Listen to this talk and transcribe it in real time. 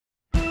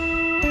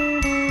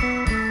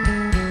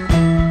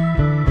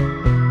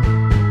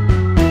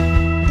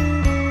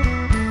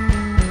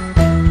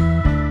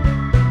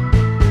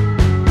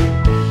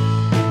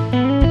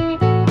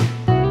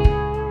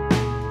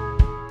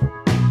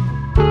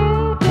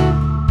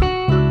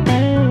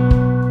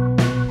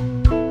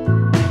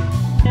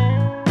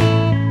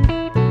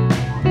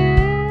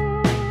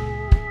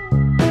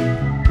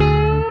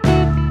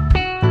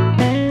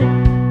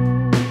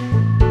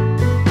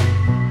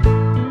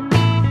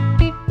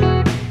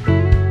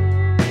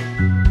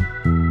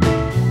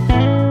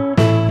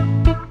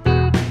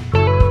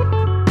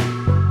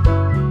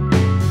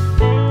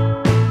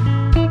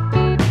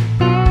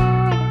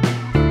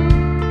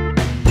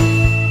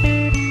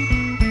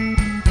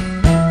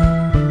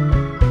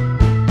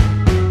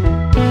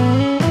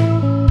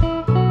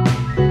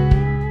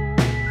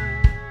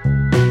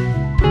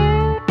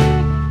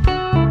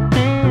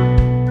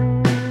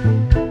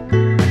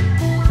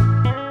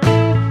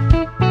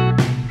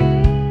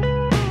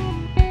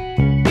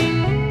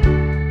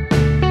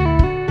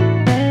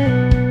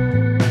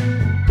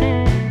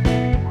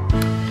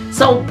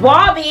So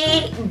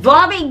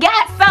Bobbi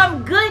got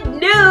some good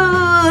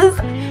news.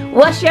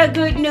 What's your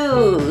good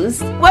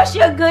news? What's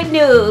your good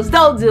news?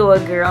 Don't do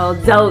it, girl.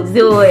 Don't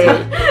do it.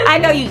 I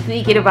know you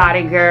thinking about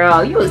it,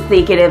 girl. You was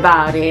thinking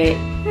about it.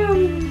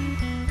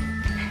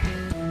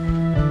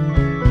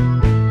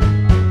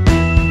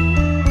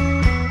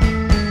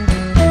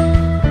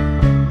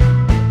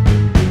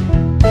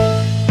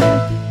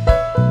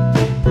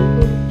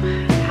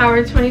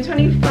 Howard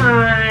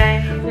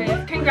 2025.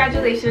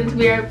 Congratulations,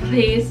 we are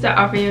pleased to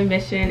offer you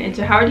admission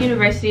into Howard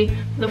University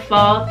for the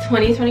fall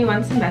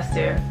 2021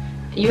 semester.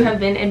 You have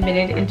been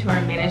admitted into our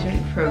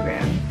management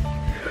program.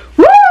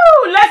 Woo!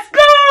 Let's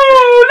go!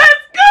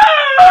 Let's go!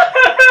 Let's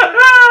go!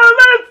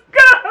 Let's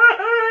go!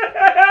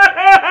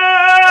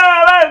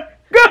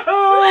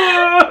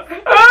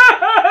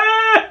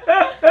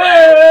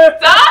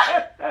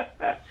 Stop!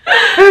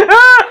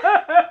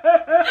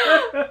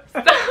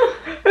 Stop!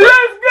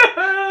 Let's go!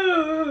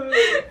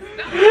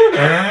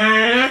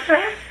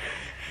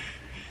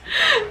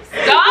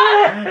 Stop!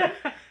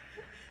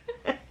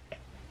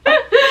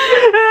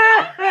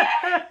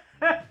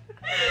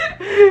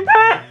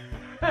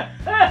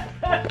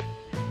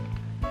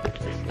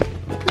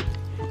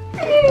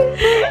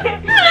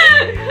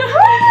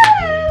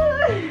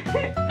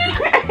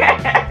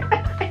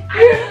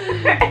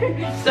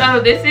 So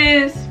this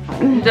is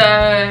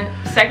the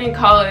second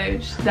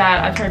college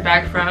that I've heard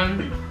back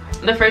from.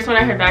 The first one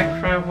I heard back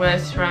from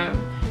was from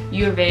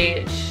U of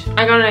H.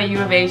 I got on a U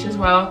of H as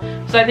well.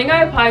 So I think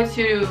I applied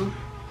to,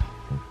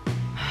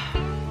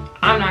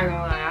 I'm not gonna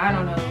lie, I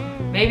don't know,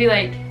 maybe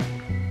like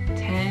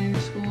 10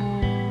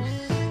 schools.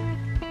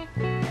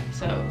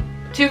 So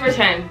 2 for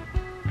 10.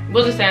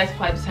 We'll just say I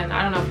applied to 10.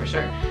 I don't know for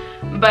sure.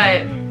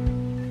 But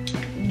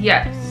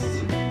yes,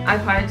 I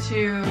applied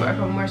to a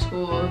couple more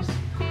schools.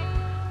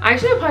 I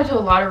actually applied to a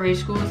lot of reach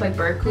schools like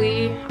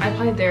Berkeley. I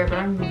applied there, but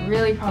I'm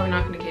really probably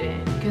not gonna get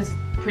in because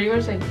pretty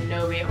much like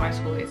nobody at my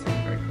school is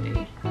in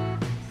Berkeley.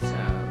 So,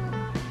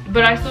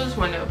 but I still just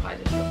wanted to apply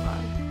just to apply.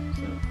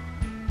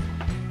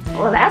 So.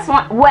 Well, that's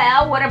one.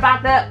 Well, what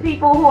about the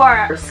people who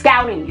are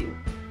scouting you?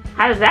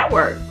 How does that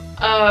work?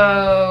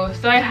 Oh,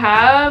 so I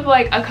have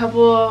like a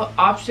couple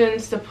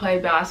options to play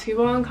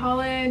basketball in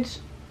college,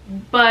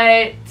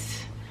 but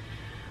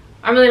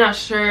I'm really not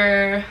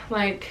sure.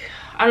 Like,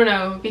 I don't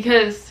know,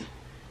 because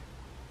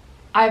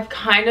I've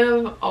kind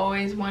of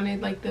always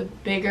wanted like the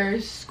bigger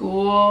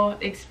school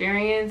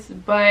experience,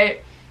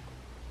 but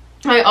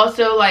I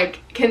also like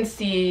can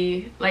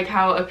see like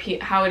how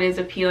it is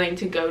appealing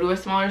to go to a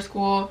smaller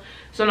school.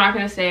 So I'm not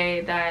gonna say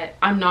that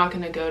I'm not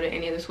gonna go to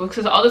any of the schools,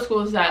 because all the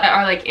schools that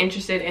are like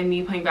interested in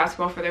me playing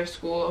basketball for their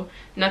school,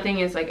 nothing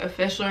is like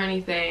official or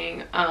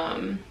anything.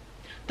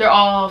 They're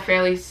all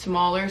fairly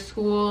smaller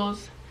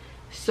schools,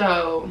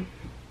 so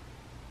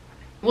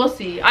we'll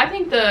see. I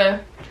think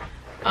the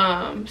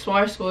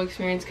smaller school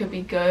experience could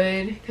be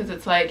good because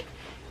it's like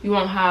you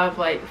won't have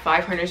like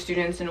 500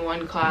 students in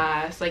one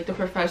class. Like the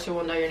professor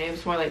will know your name.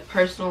 It's more like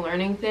personal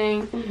learning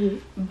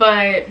thing.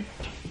 But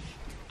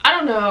I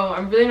don't know.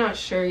 I'm really not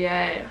sure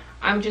yet.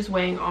 I'm just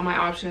weighing all my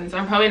options.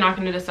 I'm probably not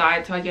going to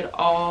decide till I get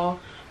all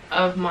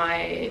of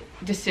my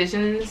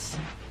decisions.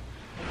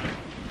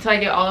 Till I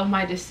get all of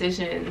my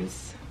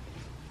decisions.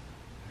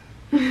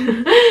 Till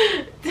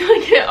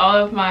I get all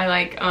of my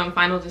like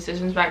final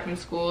decisions back from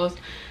schools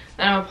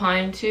that I'm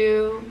applying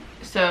to.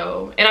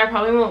 So, and I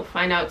probably won't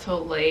find out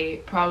till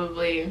late. I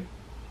probably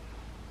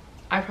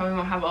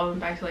won't have all of them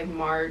back to like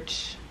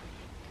March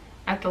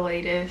at the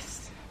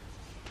latest.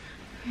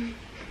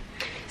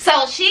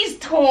 So she's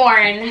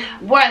torn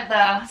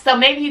so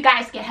maybe you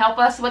guys can help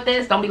us with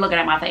this. Don't be looking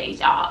at my face,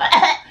 y'all.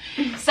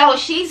 So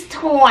she's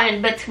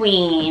torn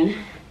between,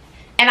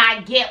 and I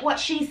get what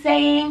she's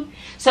saying.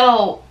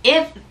 So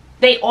if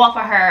they offer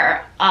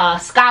her a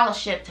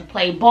scholarship to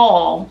play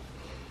ball,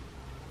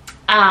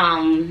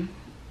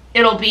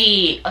 it'll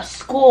be a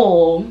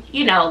school,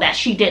 you know, that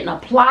she didn't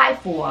apply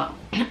for,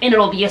 and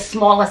it'll be a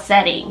smaller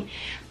setting.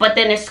 But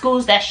then the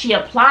schools that she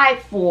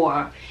applied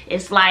for,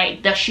 it's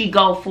like, does she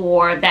go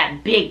for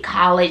that big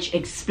college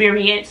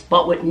experience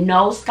but with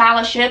no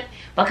scholarship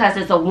because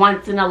it's a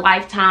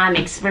once-in-a-lifetime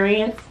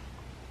experience?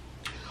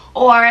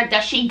 Or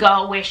does she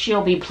go where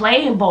she'll be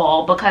playing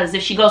ball, because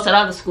if she goes to the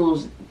other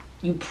schools,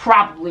 you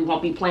probably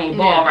won't be playing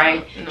ball,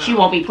 right? No. She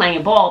won't be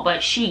playing ball,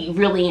 but she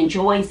really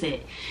enjoys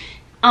it.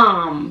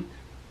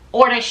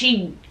 Or does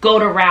she go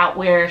the route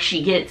where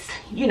she gets,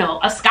 you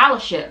know, a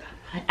scholarship,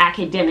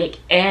 academic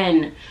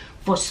and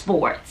for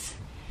sports?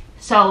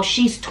 So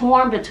she's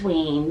torn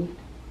between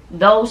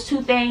those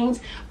two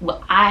things.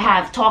 I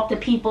have talked to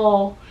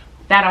people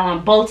that are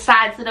on both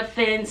sides of the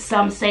fence.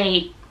 Some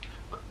say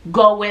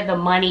go where the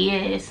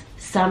money is.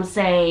 Some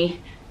say,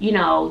 you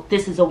know,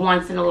 this is a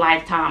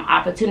once-in-a-lifetime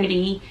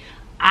opportunity.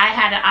 I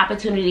had an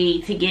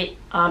opportunity to get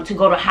to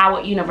go to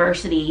Howard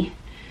University,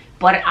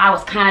 but I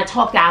was kind of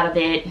talked out of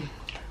it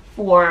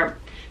for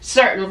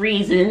certain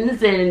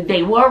reasons, and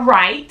they were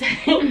right.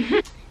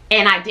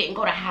 And I didn't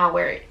go to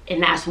Howard,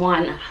 and that's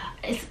one.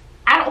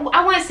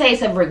 I wouldn't say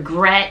it's a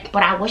regret,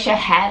 but I wish I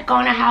had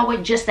gone to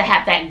Howard just to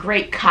have that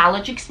great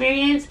college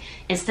experience.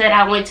 Instead,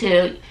 I went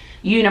to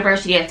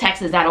University of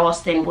Texas at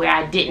Austin, where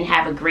I didn't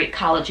have a great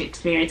college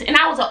experience, and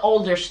I was an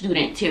older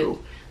student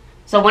too.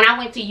 So when I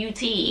went to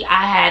UT,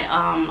 I had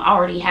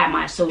already had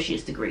my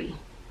associate's degree.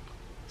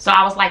 So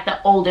I was like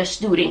the older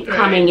student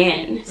coming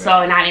in.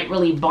 So, and I didn't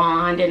really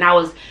bond, and I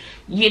was,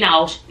 you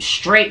know,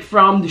 straight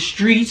from the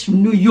streets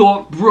from New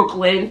York,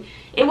 Brooklyn.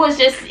 It was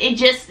just, it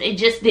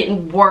just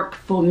didn't work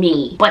for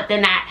me. But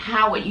then that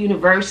Howard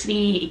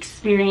University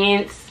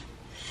experience,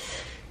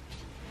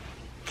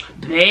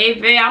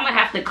 baby, I'm gonna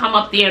have to come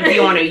up there and be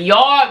on a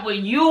yard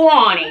with you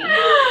on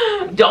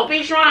it. Don't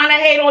be trying to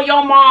hate on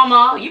your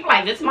mama. You be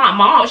like, this is my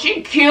mom.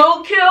 She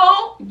cute.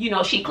 You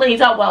know, she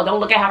cleans up well. Don't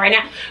look at her right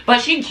now.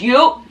 But she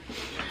cute.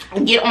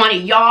 Get on a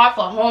yard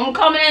for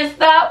homecoming and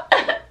stuff.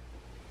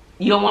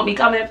 You don't want me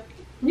coming?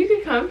 You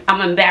can come. I'm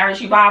gonna embarrass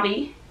you,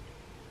 Bobbi.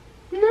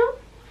 No.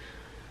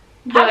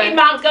 How many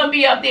moms gonna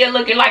be up there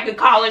looking like a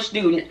college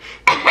student?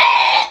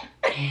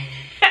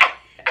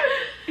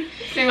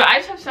 See, but I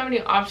just have so many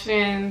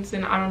options,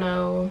 and I don't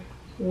know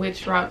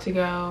which route to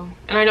go,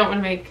 and I don't want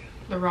to make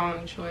the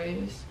wrong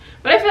choice.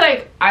 But I feel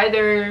like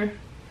either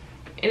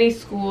any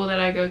school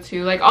that I go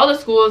to, like all the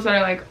schools that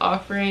are like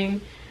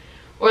offering,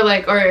 or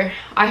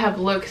I have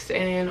looks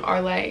in,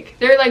 are like,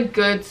 they're like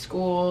good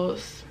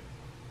schools,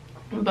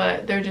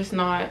 but they're just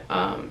not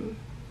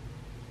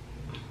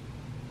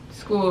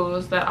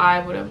schools that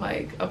I would have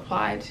like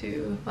applied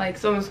to. Like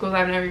some of the schools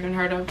I've never even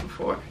heard of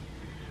before.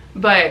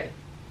 But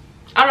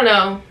I don't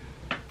know.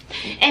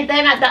 And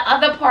then the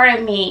other part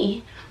of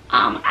me,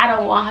 I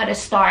don't want her to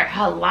start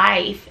her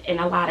life in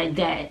a lot of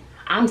debt.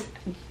 I'm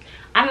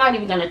not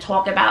even going to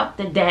talk about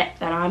the debt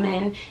that I'm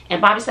in.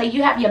 And Bobbi said,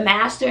 you have your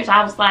master's?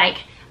 I was like,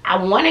 I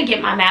want to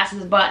get my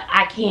master's, but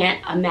I can't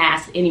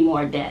amass any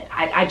more debt.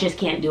 I just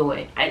can't do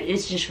it.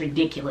 It's just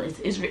ridiculous.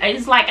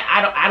 It's like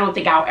I don't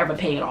think I'll ever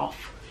pay it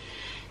off.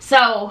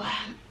 So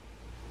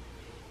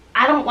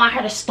I don't want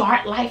her to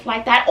start life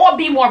like that, or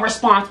be more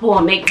responsible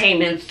and make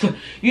payments.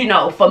 You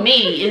know, for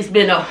me, it's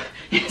been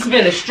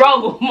a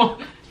struggle.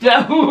 So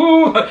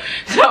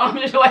I'm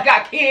just like, I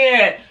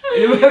can't.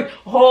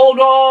 Hold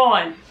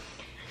on.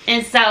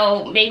 And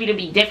so maybe to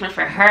be different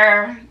for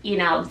her, you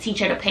know, teach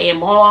her to pay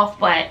him off.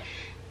 But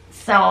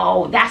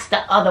so that's the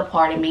other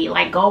part of me.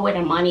 Like, go where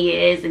the money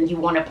is, and you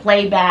want to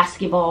play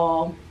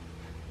basketball.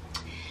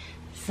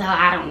 So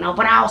I don't know,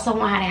 but I also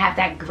want her to have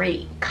that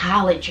great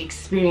college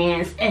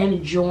experience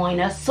and join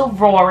a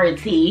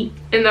sorority.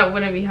 And that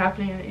wouldn't be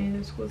happening at any of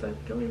the schools I'm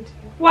going to.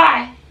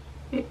 Why?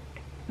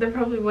 That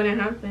probably wouldn't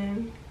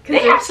happen. They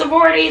have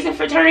sororities and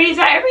fraternities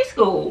at every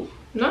school.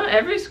 Not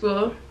every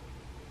school.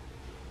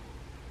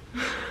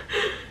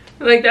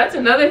 Like, that's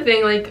another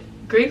thing. Like,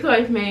 Greek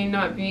life may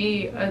not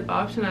be an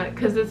option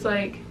because it's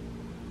like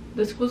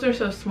the schools are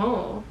so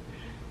small.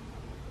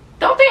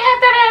 Don't they have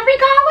that at every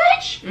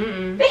college?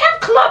 Mm-mm. They have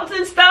clubs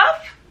and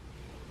stuff.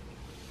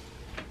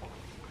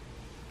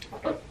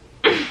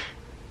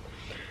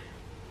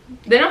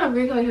 They don't have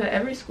Greek life at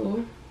every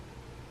school.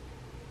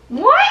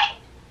 What?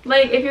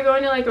 Like, if you're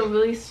going to like a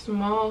really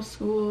small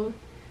school,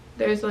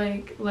 there's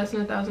like less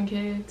than 1,000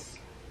 kids.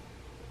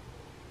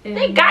 And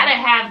they gotta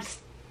have.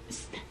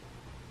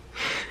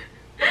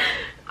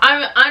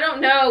 I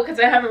don't know, because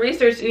I haven't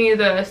researched any of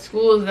the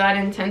schools that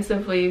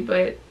intensively,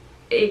 but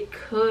they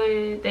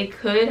could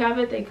have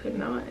it, they could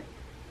not.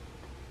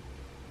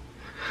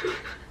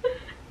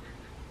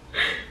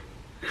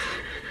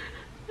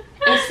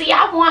 And see,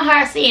 I want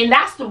her, see, and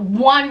that's the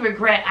one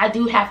regret I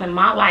do have in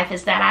my life,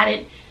 is that I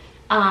didn't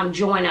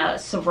join a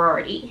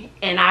sorority.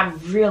 And I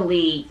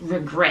really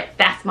regret,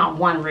 that's my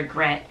one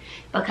regret,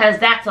 because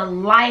that's a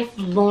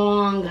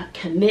lifelong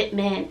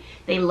commitment.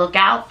 They look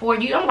out for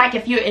you. Like,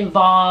 if you're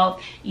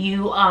involved,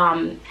 you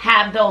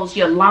have those,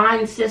 your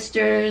line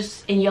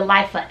sisters in your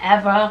life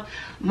forever.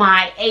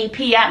 My AP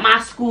at my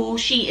school,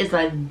 she is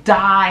a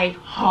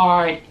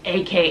die-hard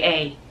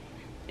AKA.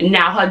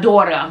 Now her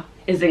daughter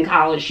is in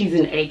college, she's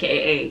an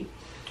AKA.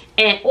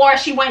 Or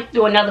she went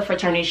through another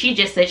fraternity. She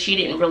just said she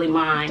didn't really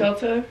mind.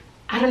 Delta?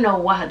 I don't know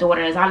what her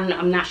daughter is.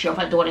 I'm not sure if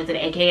her daughter's an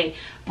AKA.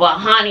 But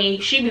honey,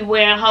 she be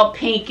wearing her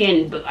pink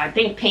and, I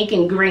think, pink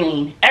and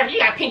green. You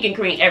got pink and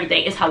green,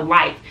 everything. It's her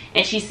life.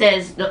 And she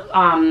says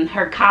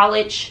her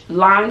college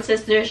line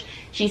sisters,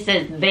 she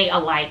says they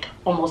are like,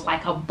 almost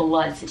like her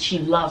blood. She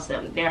loves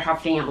them. They're her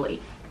family.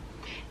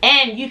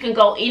 And you can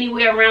go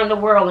anywhere around the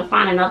world and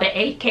find another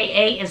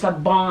AKA. It's a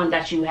bond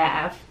that you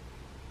have.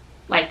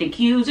 Like the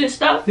Qs and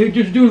stuff. They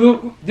just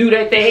do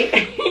their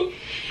thing.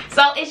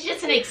 So it's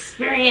just an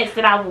experience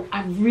that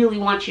I really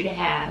want you to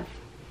have.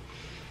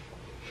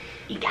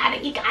 You gotta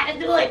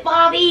do it,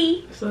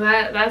 Bobbi. So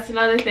that's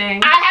another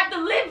thing. I have to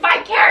live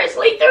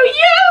vicariously through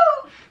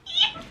you.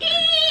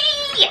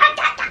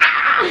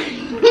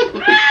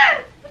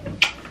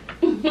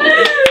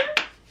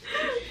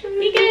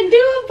 You gonna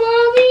do it,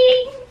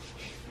 Bobbi.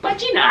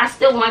 But you know, I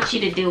still want you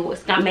to do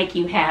what's gonna make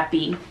you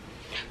happy.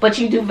 But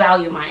you do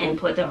value my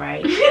input, though,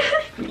 right?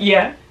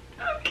 Yeah.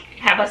 Okay.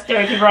 Have I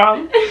stirred you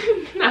wrong?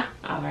 No.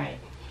 All right.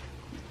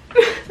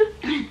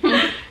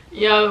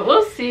 Yeah,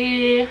 we'll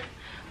see.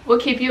 We'll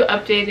keep you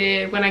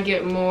updated when I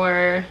get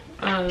more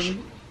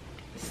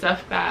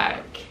stuff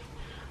back.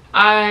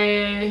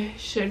 I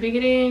should be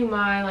getting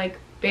my like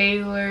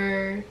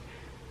Baylor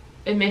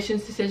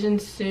admissions decision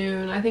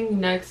soon. I think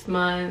next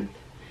month.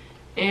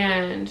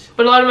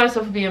 But a lot of my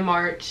stuff will be in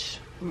March.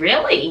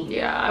 Really?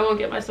 Yeah, I won't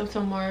get my stuff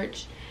till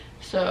March.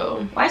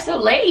 So why so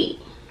late?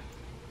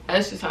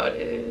 That's just how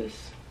it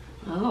is.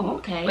 Oh,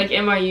 okay. Like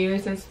NYU,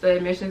 since the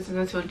admissions is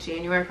until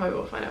January, I probably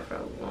won't find out for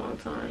a long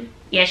time.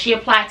 Yeah, she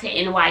applied to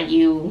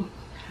NYU.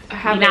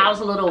 I was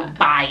a little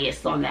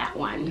biased on that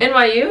one.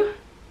 NYU?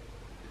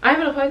 I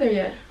haven't applied there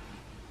yet.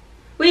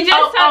 We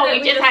just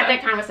had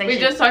that conversation. We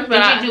just talked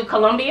about. Did you do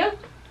Columbia?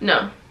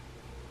 No.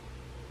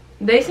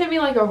 They sent me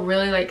like a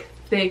really like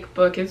thick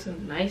book. It's a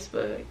nice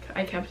book.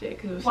 I kept it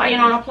because it was. Why you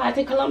don't apply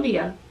to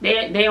Columbia?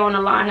 They on the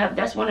lineup.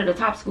 That's one of the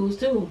top schools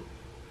too.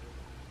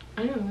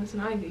 I know, it's an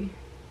Ivy.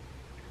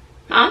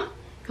 Huh?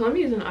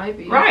 Columbia's an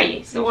Ivy.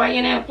 Right. So why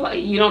you didn't apply?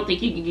 You don't think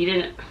you could get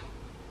in?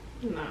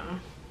 No.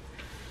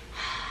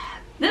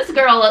 This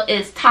girl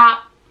is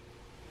top.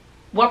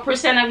 What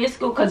percent of your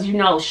school? Because you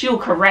know she'll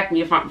correct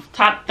me if I'm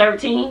top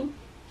 13.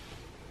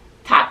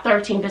 Top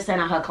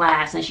 13% of her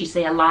class, and she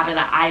said a lot of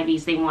the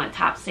Ivies they want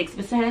top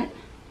 6%.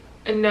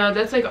 And no,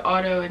 that's like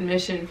auto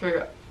admission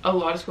for a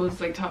lot of schools.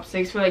 It's like top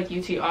 6 for like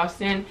UT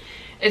Austin.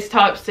 It's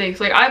top 6.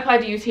 Like I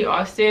applied to UT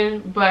Austin,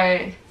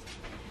 but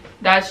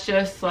that's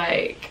just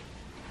like,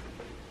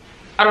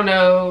 I don't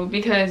know,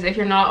 because if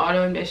you're not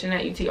auto admission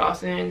at UT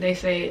Austin, they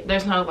say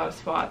there's not a lot of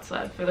spots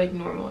left for like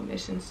normal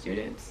admission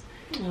students.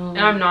 And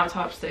I'm not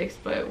top 6,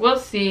 but we'll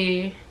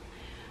see.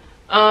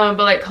 But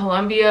like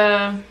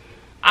Columbia,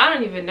 I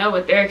don't even know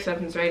what their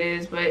acceptance rate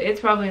is, but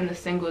it's probably in the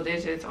single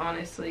digits,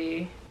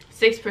 honestly.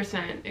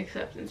 6%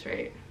 acceptance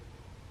rate.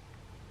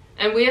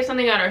 And we have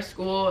something at our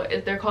school,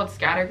 they're called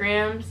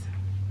scattergrams,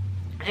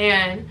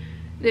 and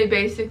they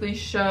basically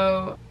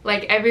show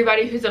like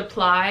everybody who's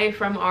applied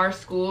from our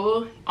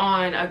school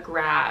on a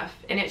graph,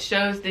 and it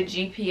shows the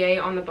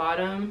GPA on the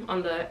bottom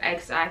on the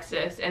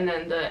x-axis and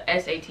then the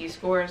SAT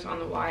scores on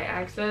the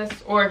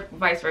y-axis, or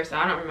vice versa,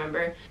 I don't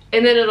remember.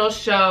 And then it'll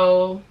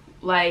show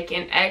like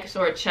an X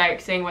or a check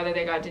saying whether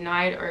they got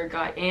denied or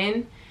got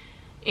in,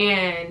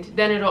 and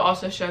then it'll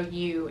also show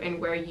you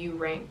and where you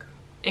rank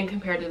and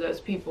compared to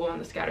those people on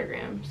the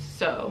scattergrams.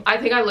 So I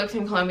think I looked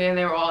in Columbia and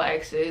they were all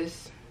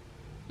X's.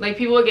 Like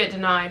people would get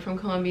denied from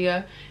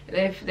Columbia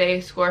if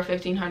they score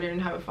 1500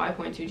 and have a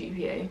 5.2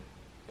 GPA.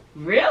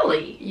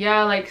 Really?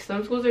 Yeah, like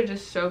some schools are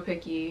just so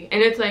picky.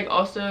 And it's like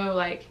also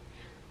like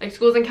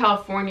schools in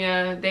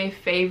California, they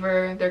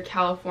favor their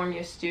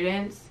California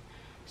students.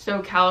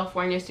 So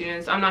California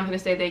students, I'm not going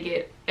to say they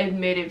get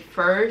admitted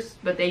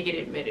first, but they get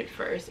admitted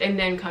first, and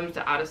then comes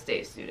to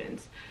out-of-state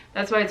students.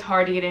 That's why it's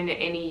hard to get into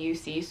any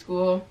UC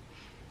school,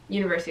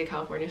 University of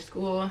California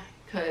school,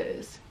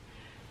 because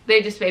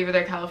they just favor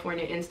their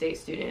California in-state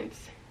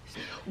students.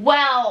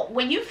 Well,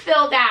 when you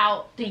filled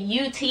out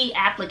the UT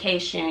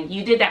application,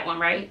 you did that one,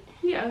 right?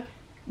 Yeah.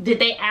 Did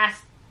they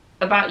ask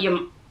about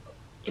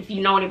if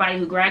you know anybody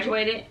who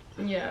graduated?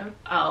 Yeah.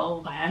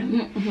 Oh,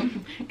 okay.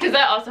 Because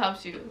that also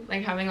helps you,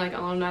 like having like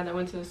alumni that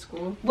went to the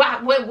school.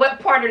 What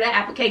part of the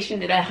application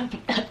did I?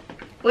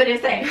 What did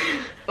it say?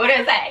 What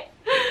did it say?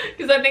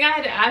 Because I think I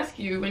had to ask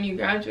you when you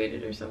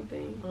graduated or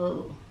something.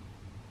 Oh.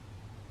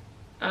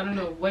 I don't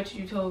know what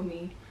you told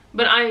me,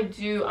 but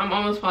I'm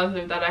almost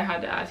positive that I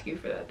had to ask you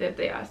for that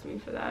they asked me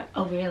for that.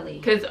 Oh, really?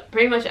 Because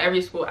pretty much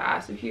every school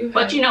asked if you had.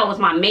 But you know, it was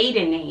my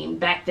maiden name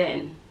back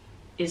then.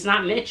 It's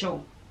not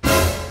Mitchell.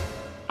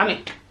 I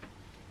mean.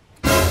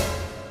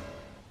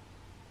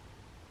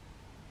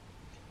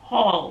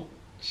 Oh.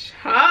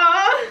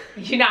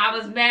 You know, I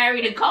was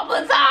married a couple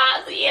of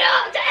times.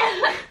 Yeah.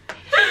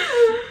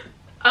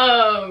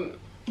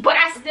 But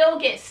I still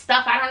get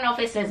stuff. I don't know if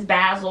it says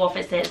Bazzle or if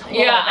it says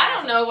yeah, Bazzle. I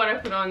don't know what I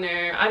put on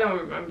there. I don't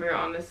remember,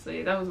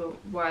 honestly. That was a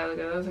while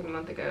ago. That was like a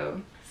month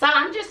ago. So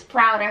I'm just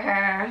proud of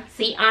her.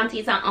 See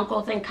aunties and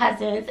uncles and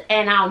cousins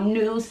and our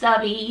new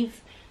subbies.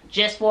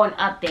 Just for an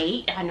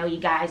update. I know you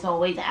guys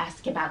always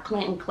ask about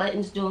Clinton.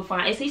 Clinton's doing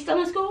fine. Is he still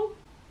in school?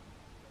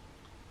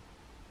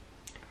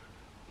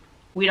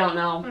 We don't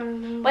know. I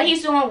don't know. But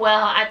he's doing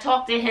well. I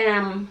talked to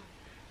him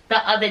the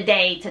other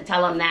day to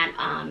tell him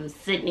that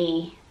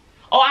Sydney.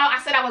 Oh, I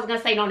said I wasn't going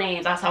to say no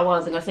names. I said I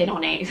wasn't going to say no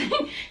names.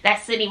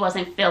 That Sydney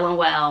wasn't feeling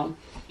well.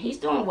 He's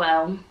doing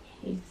well.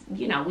 He's,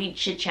 you know, we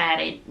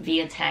chit-chatted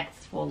via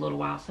text for a little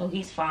while. So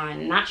he's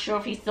fine. Not sure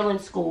if he's still in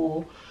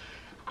school.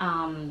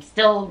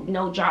 Still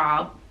no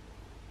job.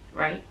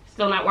 Right?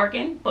 Still not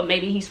working. But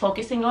maybe he's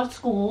focusing on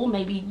school.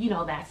 Maybe, you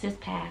know, that's his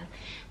path.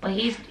 But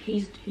he's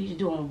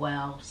doing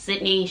well.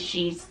 Sydney,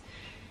 she's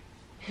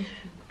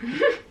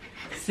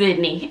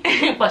Sydney,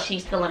 but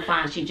she's feeling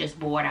fine. She's just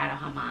bored out of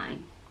her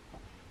mind.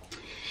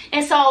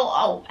 And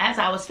so, as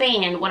I was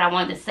saying, what I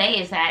wanted to say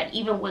is that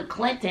even with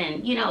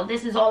Clinton, you know,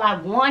 this is all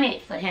I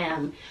wanted for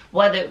him,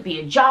 whether it be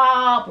a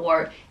job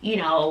or, you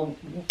know,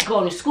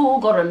 going to school,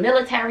 go to the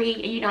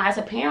military. You know, as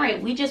a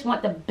parent, we just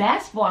want the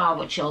best for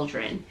our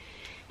children.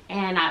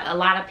 And a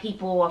lot of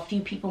people, a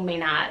few people may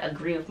not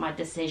agree with my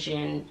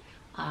decision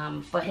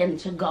for him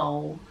to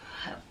go.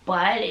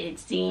 But it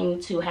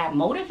seemed to have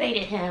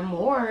motivated him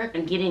more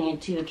in getting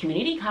into a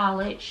community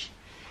college.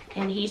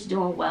 And he's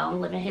doing well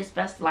and living his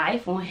best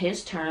life on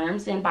his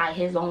terms and by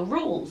his own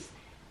rules.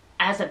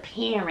 As a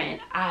parent,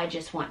 I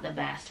just want the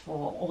best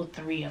for all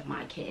 3 of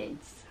my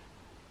kids.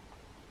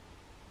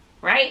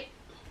 Right?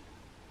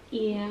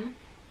 Yeah.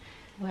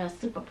 Well,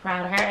 super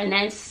proud of her. And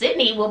then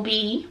Sydney will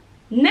be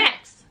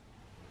next.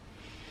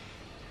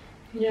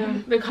 Yeah.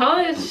 The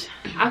college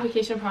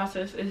application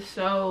process is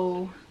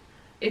so...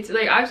 It's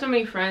like, I have so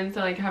many friends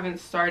that like haven't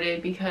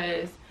started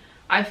because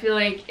I feel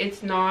like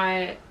it's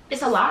not...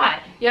 It's a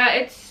lot. Yeah,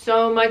 it's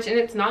so much, and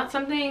it's not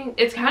something...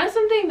 It's kind of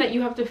something that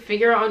you have to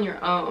figure out on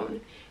your own.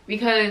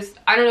 Because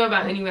I don't know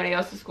about anybody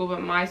else's school,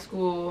 but my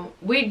school,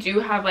 we do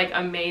have like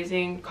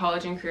amazing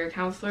college and career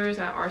counselors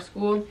at our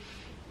school.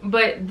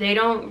 But they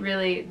don't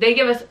really... They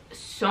give us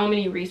so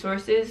many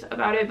resources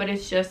about it, but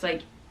it's just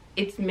like...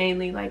 It's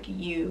mainly like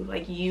you.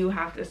 Like, you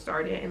have to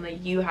start it, and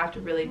like you have to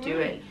really do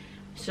it.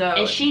 So,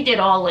 and she did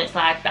all this.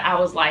 Like, I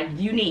was like,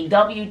 you need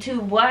W-2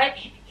 what?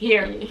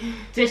 Here,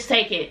 just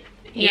take it.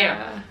 Here,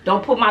 yeah.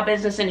 Don't put my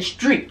business in the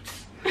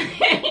streets.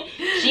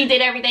 She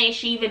did everything.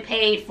 She even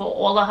paid for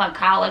all of her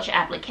college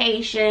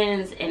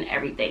applications and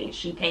everything.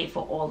 She paid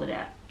for all of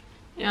that.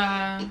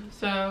 Yeah,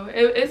 so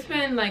it's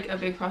been like a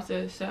big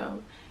process.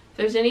 So if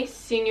there's any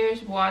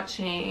seniors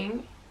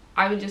watching,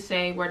 I would just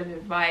say word of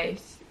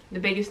advice. The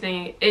biggest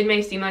thing, it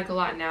may seem like a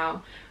lot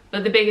now,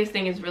 but the biggest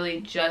thing is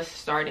really just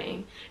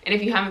starting. And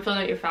if you haven't filled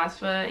out your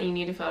FAFSA and you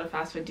need to fill out a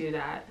FAFSA, do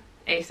that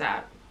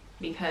ASAP.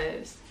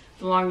 Because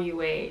the longer you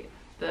wait,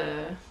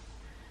 I'm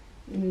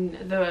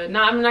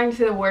not going to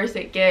say the worse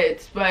it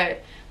gets,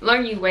 but the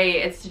longer you wait,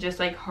 it's just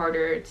like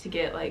harder to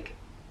get like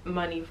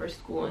money for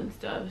school and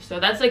stuff. So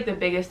that's like the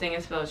biggest thing,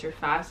 is fill out your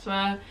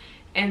FAFSA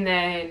and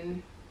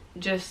then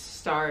just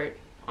start.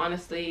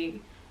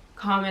 Honestly,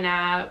 Common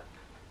App,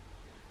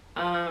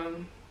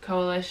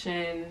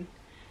 Coalition,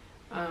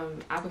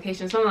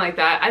 application, something like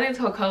that. I think it's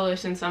called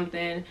Coalition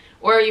something.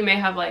 Or you may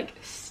have like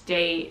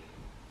state,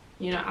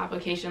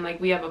 application,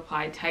 like we have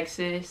Applied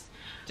Texas.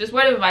 Just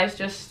word of advice,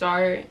 just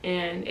start.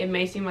 And it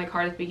may seem like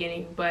hard at the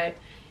beginning, but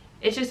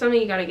it's just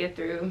something you got to get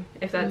through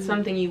if that's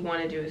something you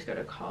want to do, is go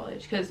to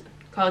college, because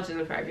college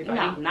isn't for everybody.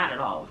 No, not at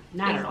all.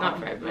 Not at all. It's not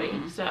for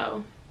everybody.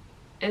 So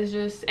it's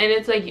just, and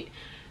it's like,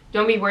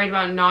 don't be worried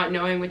about not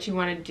knowing what you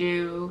want to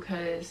do,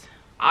 because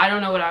I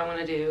don't know what I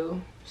want to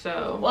do.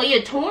 So, well,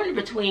 you're torn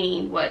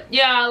between what?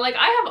 Yeah, like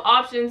I have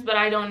options, but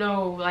I don't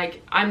know.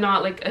 Like, I'm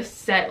not like a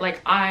set,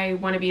 like I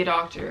want to be a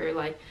doctor.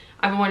 Like,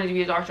 I've wanted to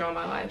be a doctor all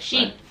my life.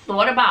 She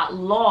thought about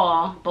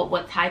law, but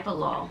what type of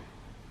law?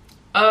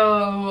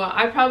 Oh,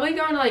 I probably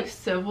go into like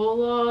civil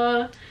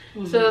law.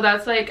 So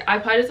that's like, I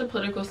applied as a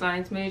political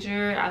science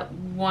major at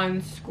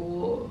one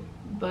school,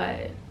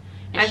 but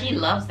and she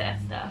loves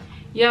that stuff.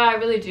 Yeah, I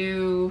really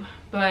do,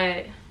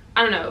 but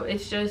I don't know.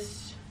 It's just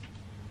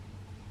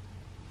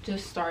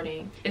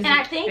starting. And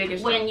I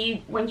think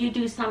when you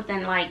do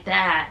something like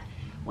that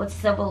with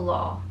civil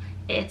law,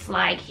 it's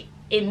like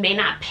it may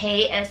not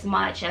pay as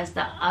much as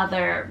the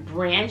other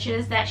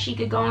branches that she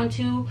could go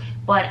into,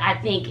 but I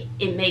think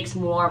it makes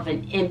more of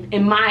an,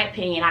 in my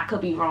opinion, I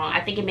could be wrong, I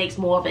think it makes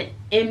more of an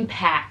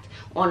impact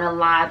on the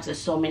lives of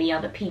so many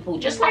other people.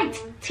 Just like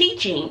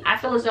teaching, I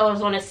feel as though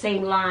it's on the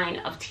same line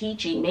of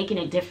teaching, making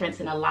a difference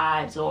in the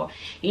lives, or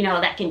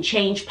that can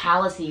change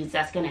policies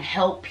that's going to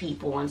help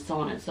people, and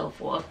so on and so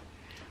forth.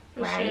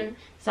 Right? Sure.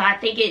 So I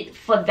think it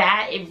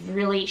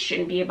really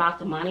shouldn't be about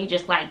the money,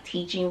 just like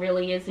teaching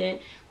really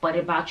isn't, but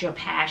about your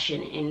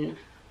passion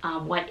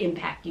and what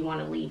impact you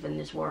want to leave in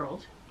this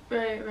world.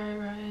 Right.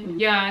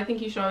 Yeah, I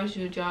think you should always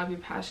do a job you're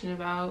passionate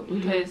about,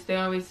 because they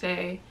always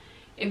say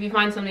if you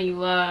find something you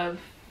love,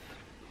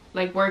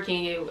 like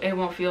working, it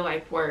won't feel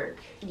like work.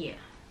 Yeah.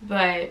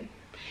 But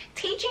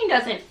teaching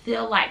doesn't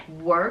feel like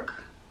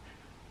work,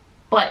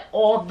 but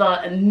all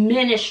the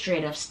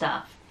administrative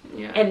stuff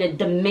and the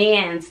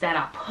demands that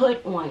are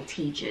put on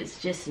teachers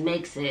just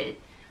makes it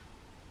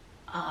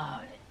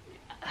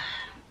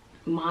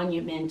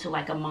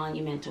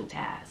monumental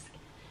task.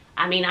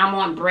 I mean, I'm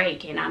on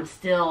break and I'm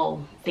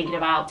still thinking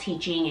about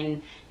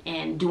teaching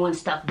and doing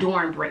stuff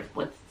during break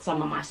with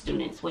some of my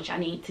students, which I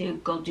need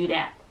to go do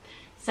that.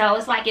 So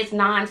it's like it's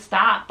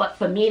non-stop, but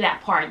for me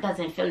that part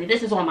doesn't feel,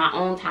 this is on my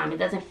own time, it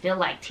doesn't feel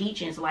like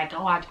teaching. It's like,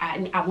 oh,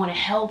 I want to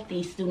help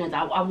these students.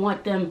 I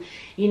want them,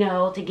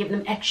 to give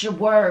them extra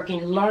work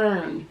and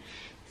learn.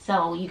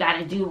 So you got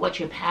to do what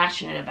you're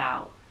passionate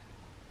about.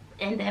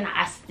 And then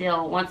I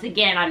still, once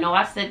again, I know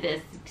I said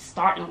this,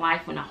 starting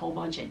life with a whole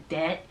bunch of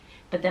debt,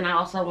 but then I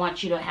also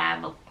want you to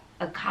have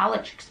a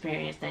college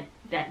experience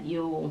that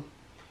you'll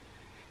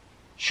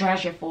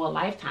treasure for a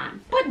lifetime.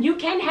 But you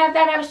can have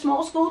that at a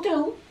small school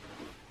too.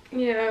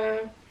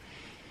 Yeah.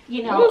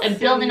 And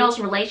building those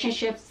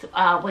relationships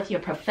with your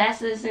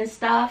professors and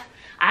stuff.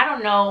 I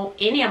don't know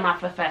any of my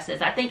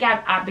professors. I think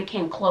I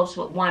became close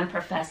with one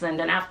professor, and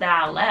then after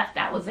I left,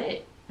 that was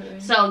it.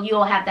 So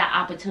you'll have that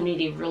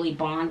opportunity to really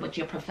bond with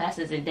your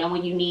professors. And then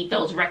when you need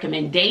those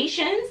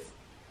recommendations,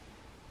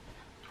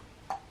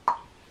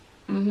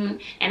 and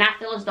I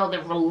feel as though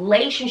the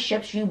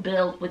relationships you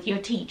build with your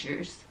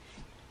teachers,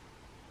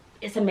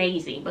 it's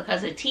amazing,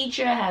 because a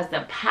teacher has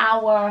the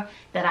power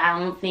that I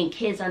don't think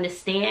kids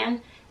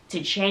understand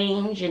to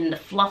change and the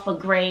fluff a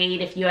grade.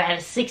 If you're at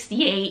a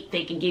 68,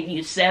 they can give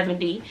you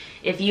 70.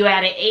 If you're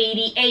at an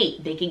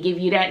 88, they can give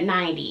you that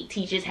 90.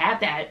 Teachers have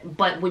that,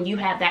 but when you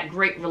have that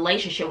great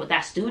relationship with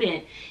that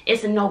student,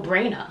 it's a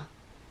no-brainer.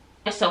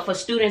 So for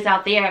students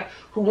out there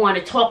who want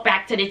to talk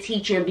back to the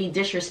teacher and be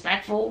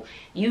disrespectful,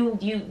 you're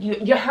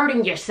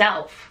hurting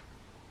yourself.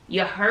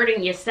 You're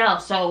hurting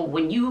yourself. So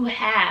when you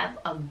have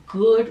a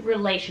good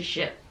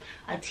relationship,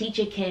 a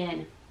teacher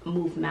can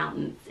move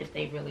mountains if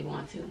they really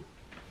want to.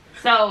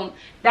 So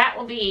that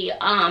will be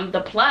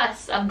the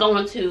plus of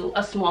going to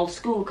a small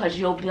school, because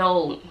you'll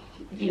build,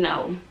 you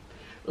know,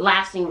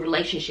 lasting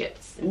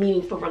relationships,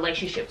 meaningful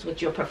relationships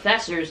with your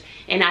professors.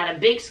 And at a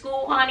big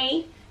school,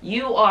 honey,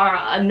 you are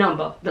a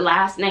number. The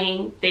last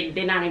name, they're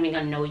not even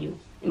going to know you.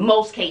 In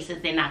most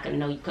cases, they're not going to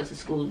know you because the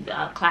school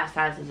class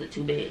sizes are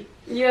too big.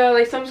 Yeah,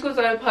 like some schools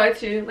I applied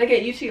to, like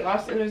at UT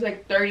Austin, there's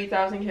like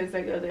 30,000 kids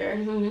that go there.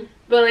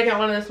 But like at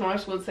one of the smaller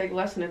schools, it's like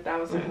less than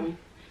 1,000.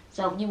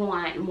 So if you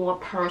want more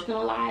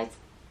personalized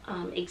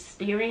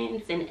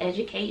experience and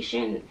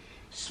education,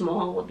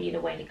 small would be the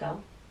way to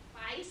go.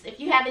 If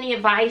you have any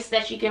advice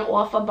that you can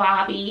offer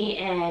Bobbi,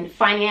 and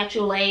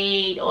financial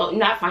aid, or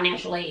not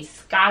financial aid,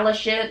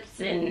 scholarships,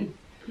 and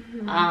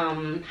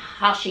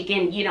how she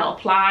can, you know,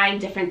 apply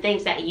different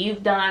things that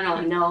you've done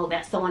or know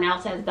that someone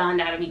else has done,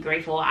 that would be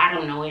grateful. I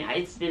don't know.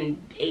 It's been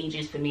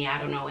ages for me. I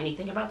don't know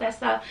anything about that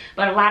stuff.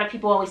 But a lot of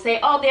people always say,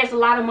 oh, there's a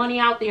lot of money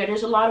out there.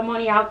 There's a lot of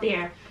money out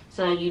there.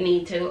 So you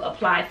need to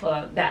apply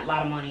for that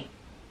lot of money.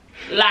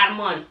 A lot of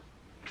money.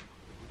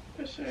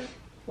 For sure.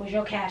 Where's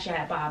your cash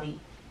at, Bobbi?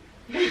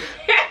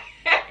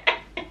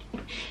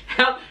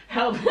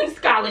 help this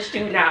college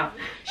student out.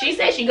 She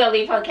said she gonna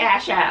leave her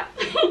cash out.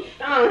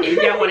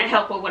 If y'all want to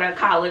help her with her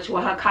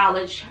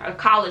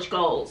college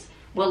goals,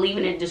 we'll leave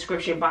it in the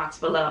description box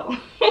below.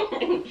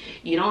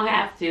 You don't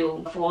have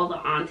to, for all the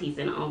aunties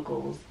and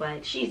uncles,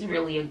 but she's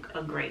really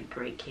a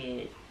great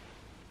kid.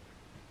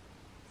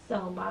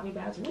 So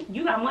BobbiBazzle,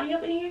 you got money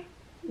up in here?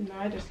 No,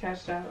 I just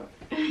cashed out.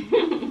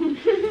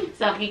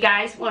 So if you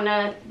guys want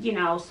to, you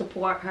know,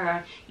 support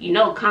her, you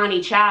know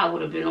Connie Child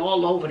would have been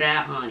all over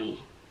that,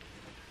 honey.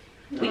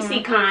 We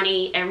see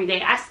Connie every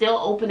day. I still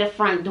open the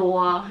front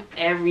door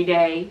every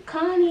day.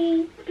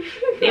 Connie.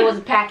 There was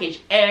a package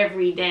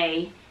every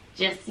day.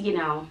 Just, you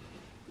know,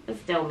 I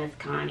still miss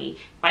Connie.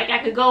 Like I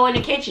could go in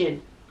the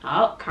kitchen.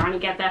 Oh, Connie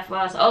got that for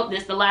us. Oh,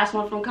 this is the last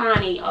one from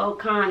Connie. Oh,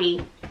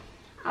 Connie.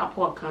 Oh,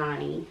 poor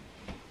Connie.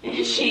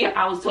 And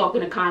I was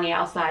talking to Connie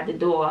outside the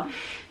door,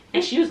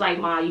 and she was like,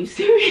 "Ma, you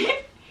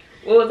serious?"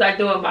 What was I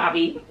doing,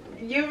 Bobbi?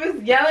 You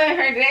was yelling at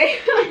her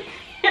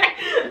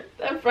name.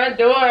 The front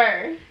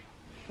door.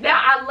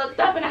 Now I looked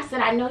up and I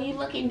said, "I know you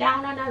looking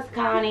down on us,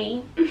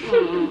 Connie."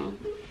 Oh,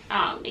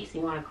 it makes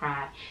me want to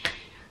cry.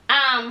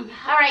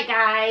 Alright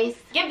guys,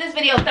 give this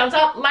video a thumbs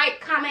up,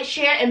 like, comment,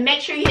 share, and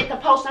make sure you hit the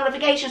post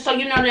notification so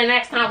you know the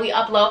next time we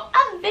upload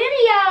a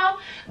video.